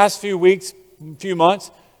the past few weeks, few months,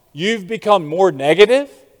 you've become more negative?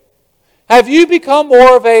 Have you become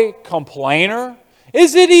more of a complainer?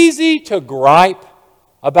 Is it easy to gripe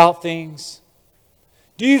about things?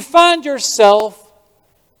 Do you find yourself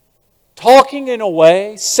talking in a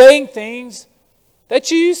way, saying things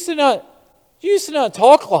that you used to not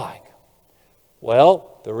talk like?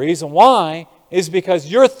 Well, the reason why is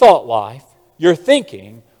because your thought life, your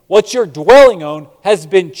thinking, what you're dwelling on has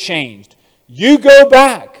been changed. You go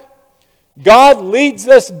back. God leads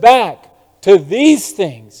us back to these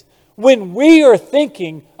things. When we are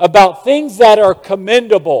thinking about things that are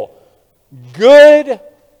commendable, good,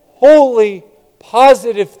 holy,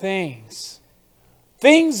 positive things,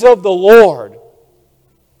 things of the Lord,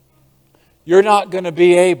 you're not going to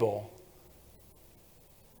be able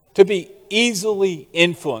to be easily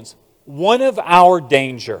influenced. One of our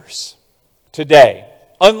dangers today,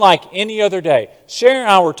 unlike any other day, Sharon and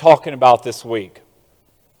I were talking about this week.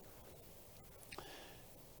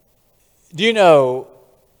 Do you know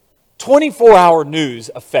 24-hour news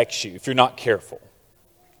affects you if you're not careful?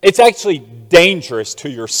 It's actually dangerous to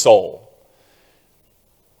your soul.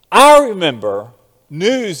 I remember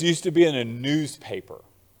news used to be in a newspaper.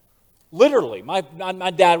 Literally, my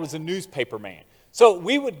dad was a newspaper man. So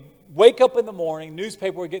we would wake up in the morning,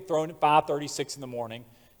 newspaper would get thrown at 5:30, 6 in the morning.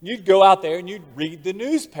 You'd go out there and you'd read the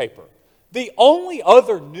newspaper. The only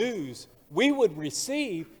other news we would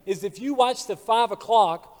receive is if you watched the 5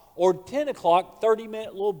 o'clock or 10 o'clock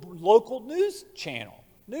 30-minute local news channel,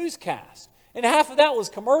 newscast. And half of that was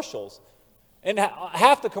commercials. And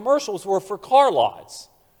half the commercials were for car lots.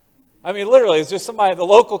 I mean, literally, it's just somebody at the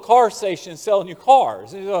local car station selling you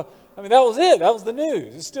cars. I mean, that was it. That was the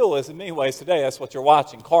news. It still is in many ways today. That's what you're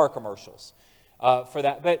watching, car commercials for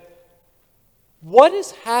that. But what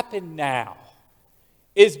has happened now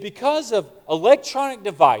is because of electronic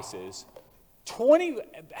devices,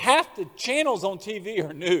 half the channels on TV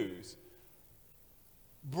are news.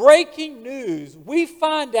 Breaking news, we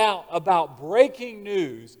find out about breaking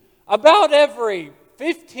news about every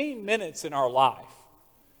 15 minutes in our life.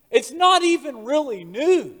 It's not even really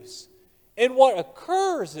news. And what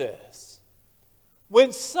occurs is,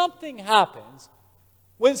 when something happens,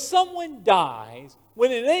 when someone dies,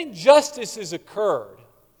 when an injustice has occurred,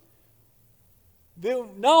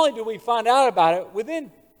 not only do we find out about it,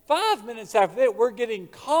 within 5 minutes after that, we're getting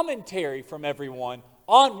commentary from everyone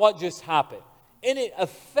on what just happened. And it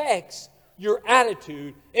affects your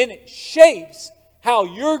attitude, and it shapes how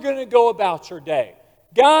you're going to go about your day.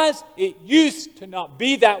 Guys, it used to not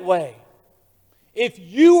be that way. If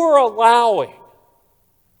you are allowing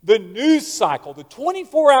the news cycle, the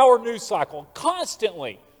 24-hour news cycle,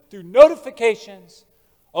 constantly through notifications,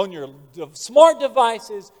 on your smart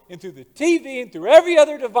devices and through the TV and through every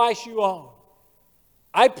other device you own.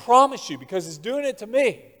 I promise you, because it's doing it to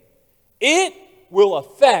me, it will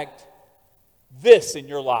affect this in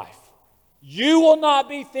your life. You will not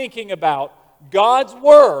be thinking about God's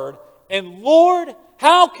Word and, Lord,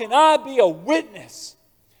 how can I be a witness?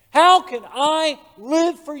 How can I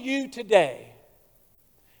live for you today?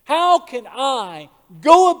 How can I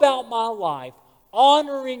go about my life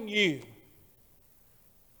honoring you?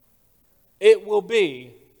 It will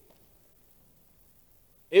be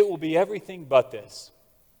everything but this.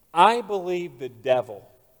 I believe the devil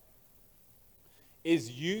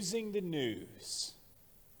is using the news,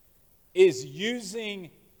 is using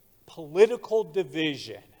political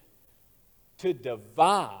division to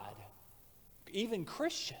divide even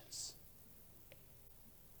Christians.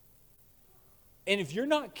 And if you're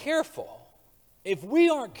not careful, if we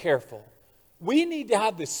aren't careful, we need to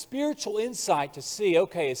have the spiritual insight to see,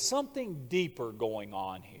 okay, is something deeper going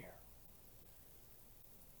on here?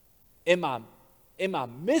 Am I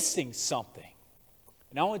missing something?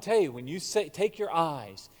 And I want to tell you, when you take your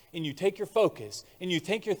eyes and you take your focus and you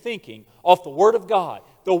take your thinking off the Word of God,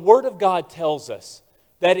 the Word of God tells us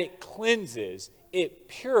that it cleanses, it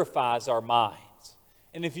purifies our minds.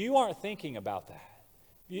 And if you aren't thinking about that,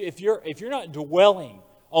 if you're not dwelling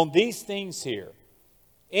on these things here,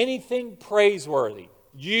 anything praiseworthy,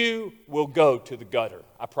 you will go to the gutter.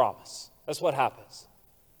 I promise. That's what happens.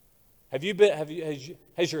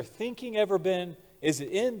 Has your thinking ever been, is it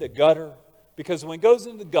in the gutter? Because when it goes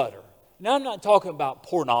in the gutter, now I'm not talking about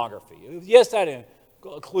pornography. Yes, that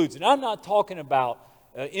includes it. I'm not talking about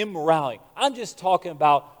immorality. I'm just talking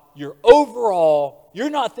about your overall, you're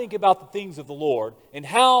not thinking about the things of the Lord and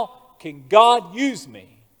how can God use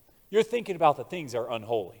me. You're thinking about the things that are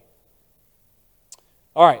unholy.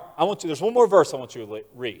 All right, there's one more verse I want you to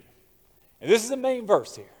read. And this is the main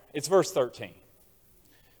verse here. It's verse 13.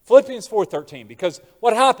 Philippians 4:13. Because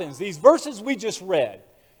what happens, these verses we just read,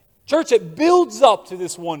 church, it builds up to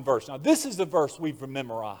this one verse. Now, this is the verse we've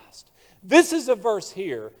memorized. This is a verse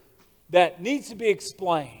here that needs to be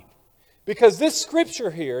explained. Because this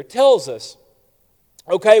scripture here tells us,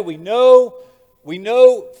 okay, we know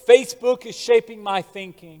Facebook is shaping my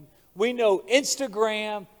thinking. We know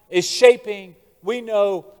Instagram is shaping. We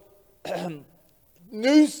know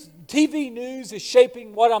TV news is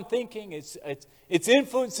shaping what I'm thinking. It's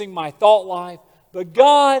influencing my thought life. But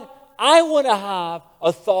God, I want to have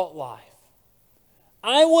a thought life.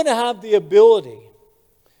 I want to have the ability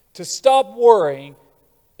to stop worrying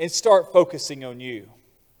and start focusing on you.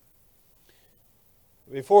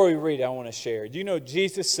 Before we read, I want to share. Do you know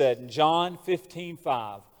Jesus said in John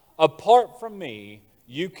 15:5, apart from me,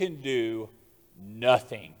 you can do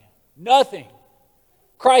nothing. Nothing.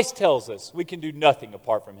 Christ tells us we can do nothing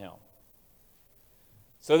apart from Him.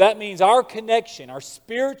 So that means our connection, our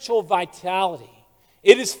spiritual vitality,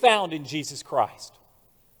 it is found in Jesus Christ.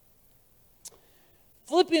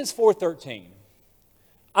 Philippians 4:13.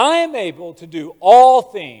 I am able to do all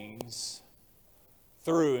things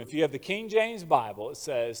through, if you have the King James Bible, it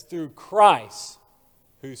says, through Christ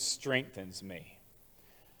who strengthens me.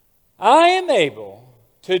 I am able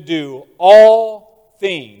to do all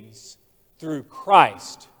things through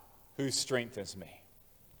Christ who strengthens me.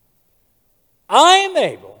 I am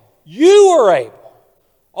able, you are able,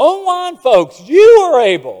 online folks, you are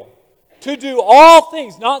able to do all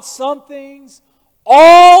things, not some things,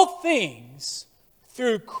 all things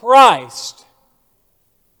through Christ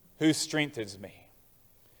who strengthens me.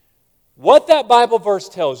 What that Bible verse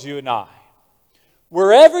tells you and I,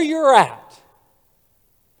 wherever you're at,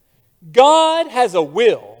 God has a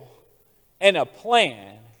will and a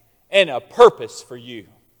plan and a purpose for you.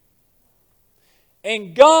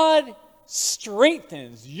 And God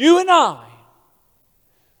strengthens you and I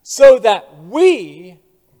so that we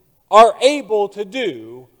are able to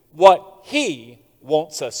do what He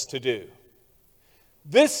wants us to do.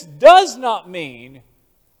 This does not mean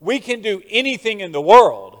we can do anything in the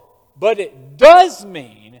world, but it does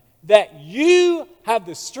mean that you have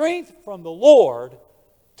the strength from the Lord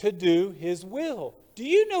to do His will. Do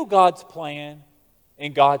you know God's plan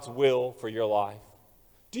and God's will for your life?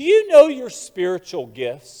 Do you know your spiritual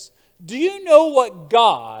gifts? Do you know what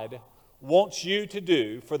God wants you to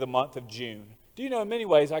do for the month of June? Do you know in many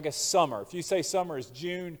ways, I guess summer, if you say summer is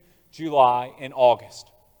June, July, and August.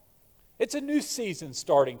 It's a new season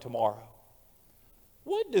starting tomorrow.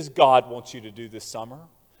 What does God want you to do this summer?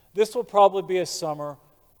 This will probably be a summer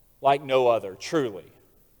like no other, truly.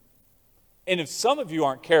 And if some of you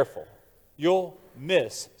aren't careful, you'll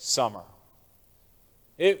miss summer.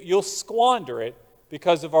 You'll squander it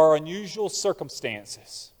because of our unusual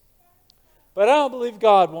circumstances. But I don't believe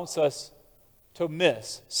God wants us to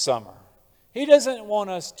miss summer. He doesn't want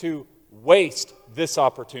us to waste this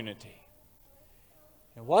opportunity.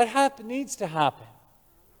 And what needs to happen?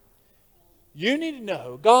 You need to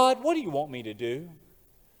know, God, what do you want me to do?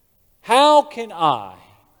 How can I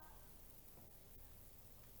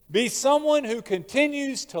be someone who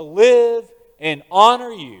continues to live and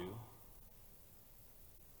honor you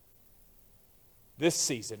this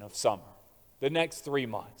season of summer, the next 3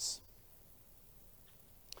 months?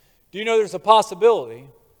 Do you know there's a possibility,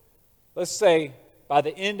 let's say by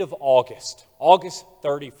the end of August, August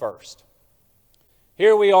 31st.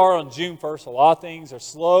 Here we are on June 1st. A lot of things are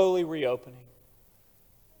slowly reopening.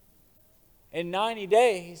 In 90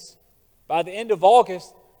 days, by the end of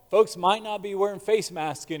August, folks might not be wearing face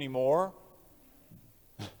masks anymore.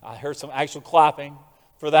 I heard some actual clapping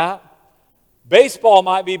for that. Baseball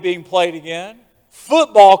might be being played again.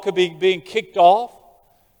 Football could be being kicked off.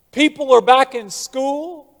 People are back in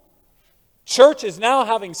school. Church is now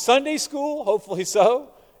having Sunday school, hopefully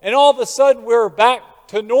so. And all of a sudden, we're back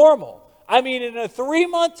to normal. I mean, in a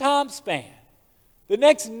 3-month time span, the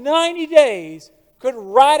next 90 days could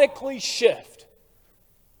radically shift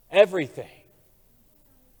everything.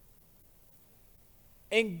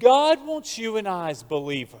 And God wants you and I as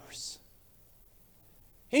believers.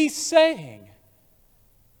 He's saying,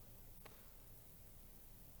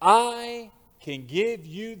 I can give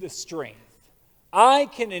you the strength. I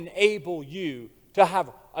can enable you to have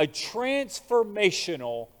a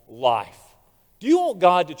transformational life. Do you want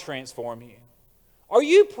God to transform you? Are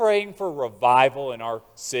you praying for revival in our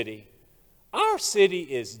city? Our city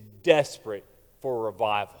is desperate for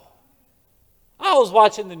revival. I was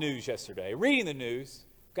watching the news yesterday, reading the news.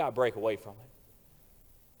 Got to break away from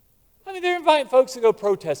it. I mean, they're inviting folks to go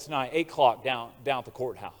protest tonight, 8 o'clock down at the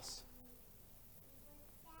courthouse.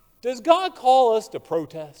 Does God call us to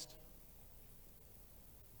protest?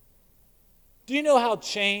 Do you know how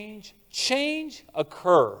change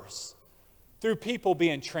occurs through people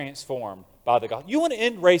being transformed by the gospel? You want to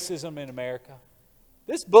end racism in America?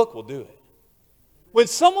 This book will do it. When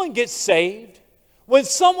someone gets saved, when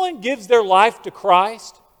someone gives their life to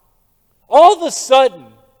Christ, all of a sudden,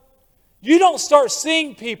 you don't start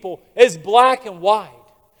seeing people as black and white.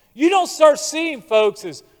 You don't start seeing folks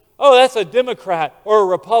as, oh, that's a Democrat or a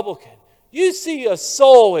Republican. You see a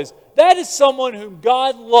soul as, that is someone whom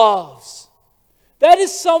God loves. That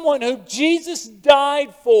is someone who Jesus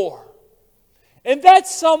died for. And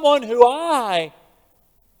that's someone who I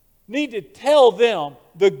need to tell them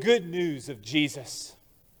the good news of Jesus.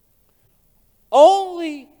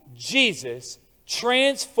 Only Jesus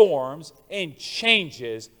transforms and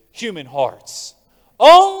changes human hearts.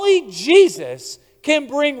 Only Jesus can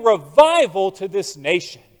bring revival to this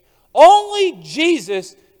nation. Only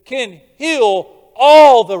Jesus can heal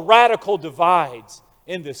all the radical divides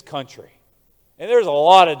in this country. And there's a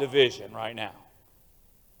lot of division right now.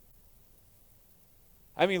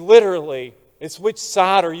 I mean, literally, it's which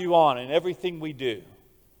side are you on in everything we do.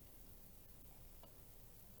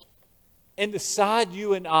 And the side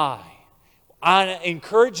you and I'm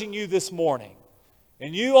encouraging you this morning,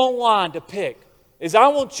 and you online to pick, is I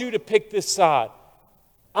want you to pick this side.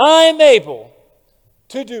 I am able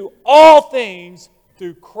to do all things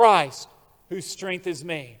through Christ who strengthens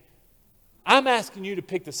me. I'm asking you to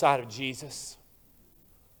pick the side of Jesus.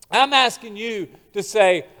 I'm asking you to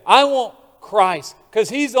say, I want Christ, because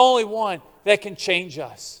He's the only one that can change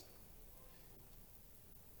us.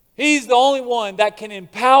 He's the only one that can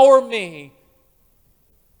empower me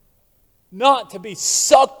not to be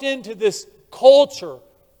sucked into this culture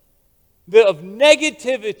of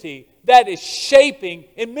negativity that is shaping,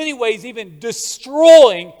 in many ways even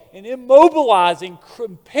destroying and immobilizing,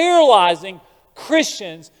 paralyzing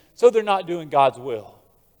Christians so they're not doing God's will.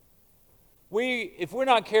 If we're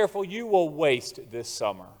not careful, you will waste this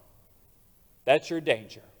summer. That's your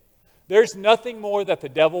danger. There's nothing more that the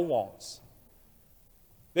devil wants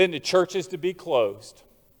than the churches to be closed,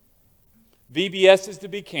 VBSs to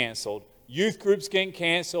be canceled, youth groups getting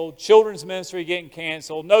canceled, children's ministry getting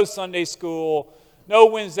canceled, no Sunday school, no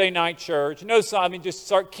Wednesday night church, just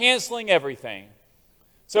start canceling everything.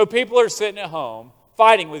 So people are sitting at home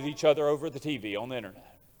fighting with each other over the TV on the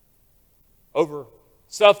internet, over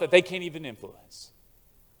stuff that they can't even influence.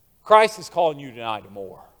 Christ is calling you tonight to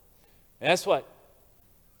more. And that's what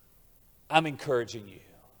I'm encouraging you.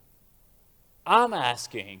 I'm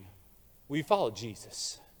asking, will you follow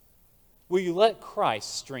Jesus? Will you let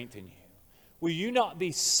Christ strengthen you? Will you not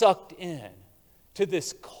be sucked in to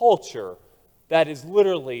this culture that is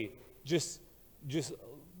literally just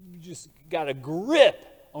got a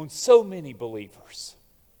grip on so many believers?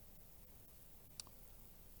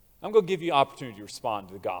 I'm going to give you an opportunity to respond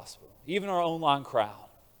to the gospel, even our online crowd.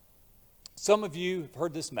 Some of you have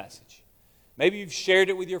heard this message. Maybe you've shared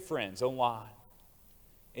it with your friends online,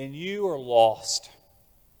 and you are lost.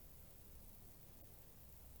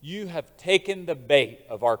 You have taken the bait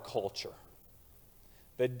of our culture.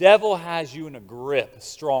 The devil has you in a grip, a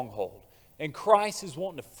stronghold, and Christ is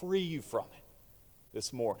wanting to free you from it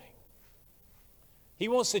this morning. He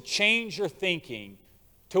wants to change your thinking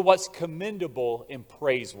to what's commendable and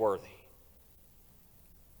praiseworthy.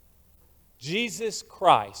 Jesus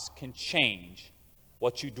Christ can change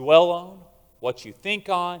what you dwell on, what you think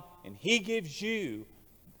on, and He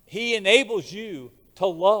enables you to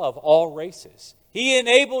love all races. He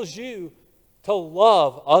enables you to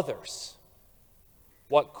love others.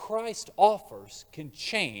 What Christ offers can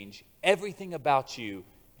change everything about you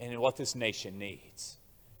and what this nation needs.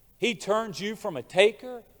 He turns you from a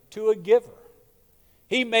taker to a giver.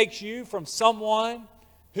 He makes you from someone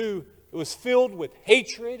who was filled with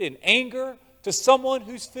hatred and anger to someone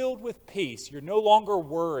who's filled with peace. You're no longer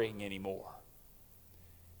worrying anymore.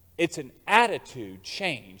 It's an attitude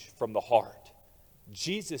change from the heart.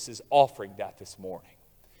 Jesus is offering that this morning.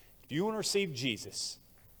 If you want to receive Jesus,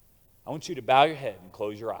 I want you to bow your head and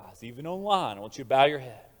close your eyes. Even online, I want you to bow your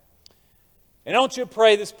head. And I want you to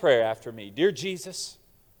pray this prayer after me. Dear Jesus,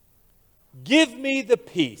 give me the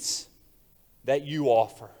peace that you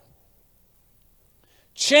offer.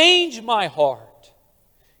 Change my heart.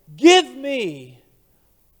 Give me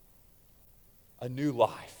a new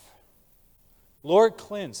life. Lord,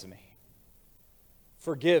 cleanse me.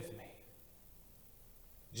 Forgive me.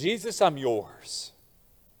 Jesus, I'm yours.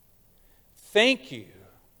 Thank you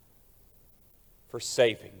for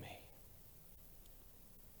saving me.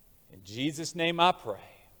 In Jesus' name I pray.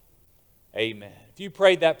 Amen. If you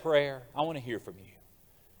prayed that prayer, I want to hear from you.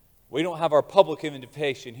 We don't have our public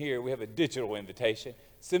invitation here. We have a digital invitation.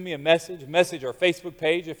 Send me a message our Facebook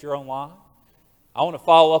page if you're online. I want to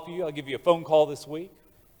follow up with you. I'll give you a phone call this week.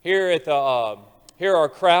 Here at our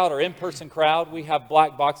crowd, our in-person crowd, we have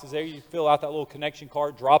black boxes there. You fill out that little connection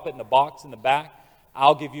card, drop it in the box in the back.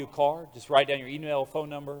 I'll give you a card. Just write down your email, phone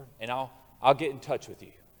number, and I'll get in touch with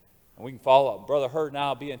you. And we can follow up. Brother Hurt and I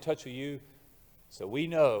will be in touch with you so we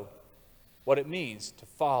know what it means to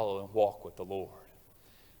follow and walk with the Lord.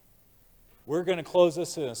 We're going to close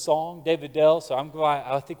this in a song, David Dell, so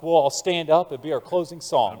I think we'll all stand up and be our closing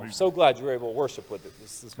song. I'm so glad you were able to worship with it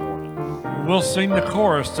this morning. We'll sing the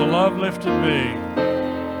chorus to Love Lifted Me.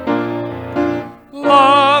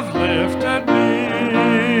 Love lifted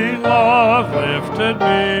me, love lifted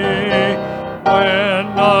me,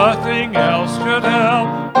 when nothing else could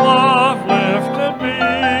help. Love lifted me,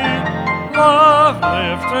 love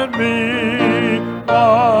lifted me,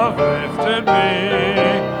 love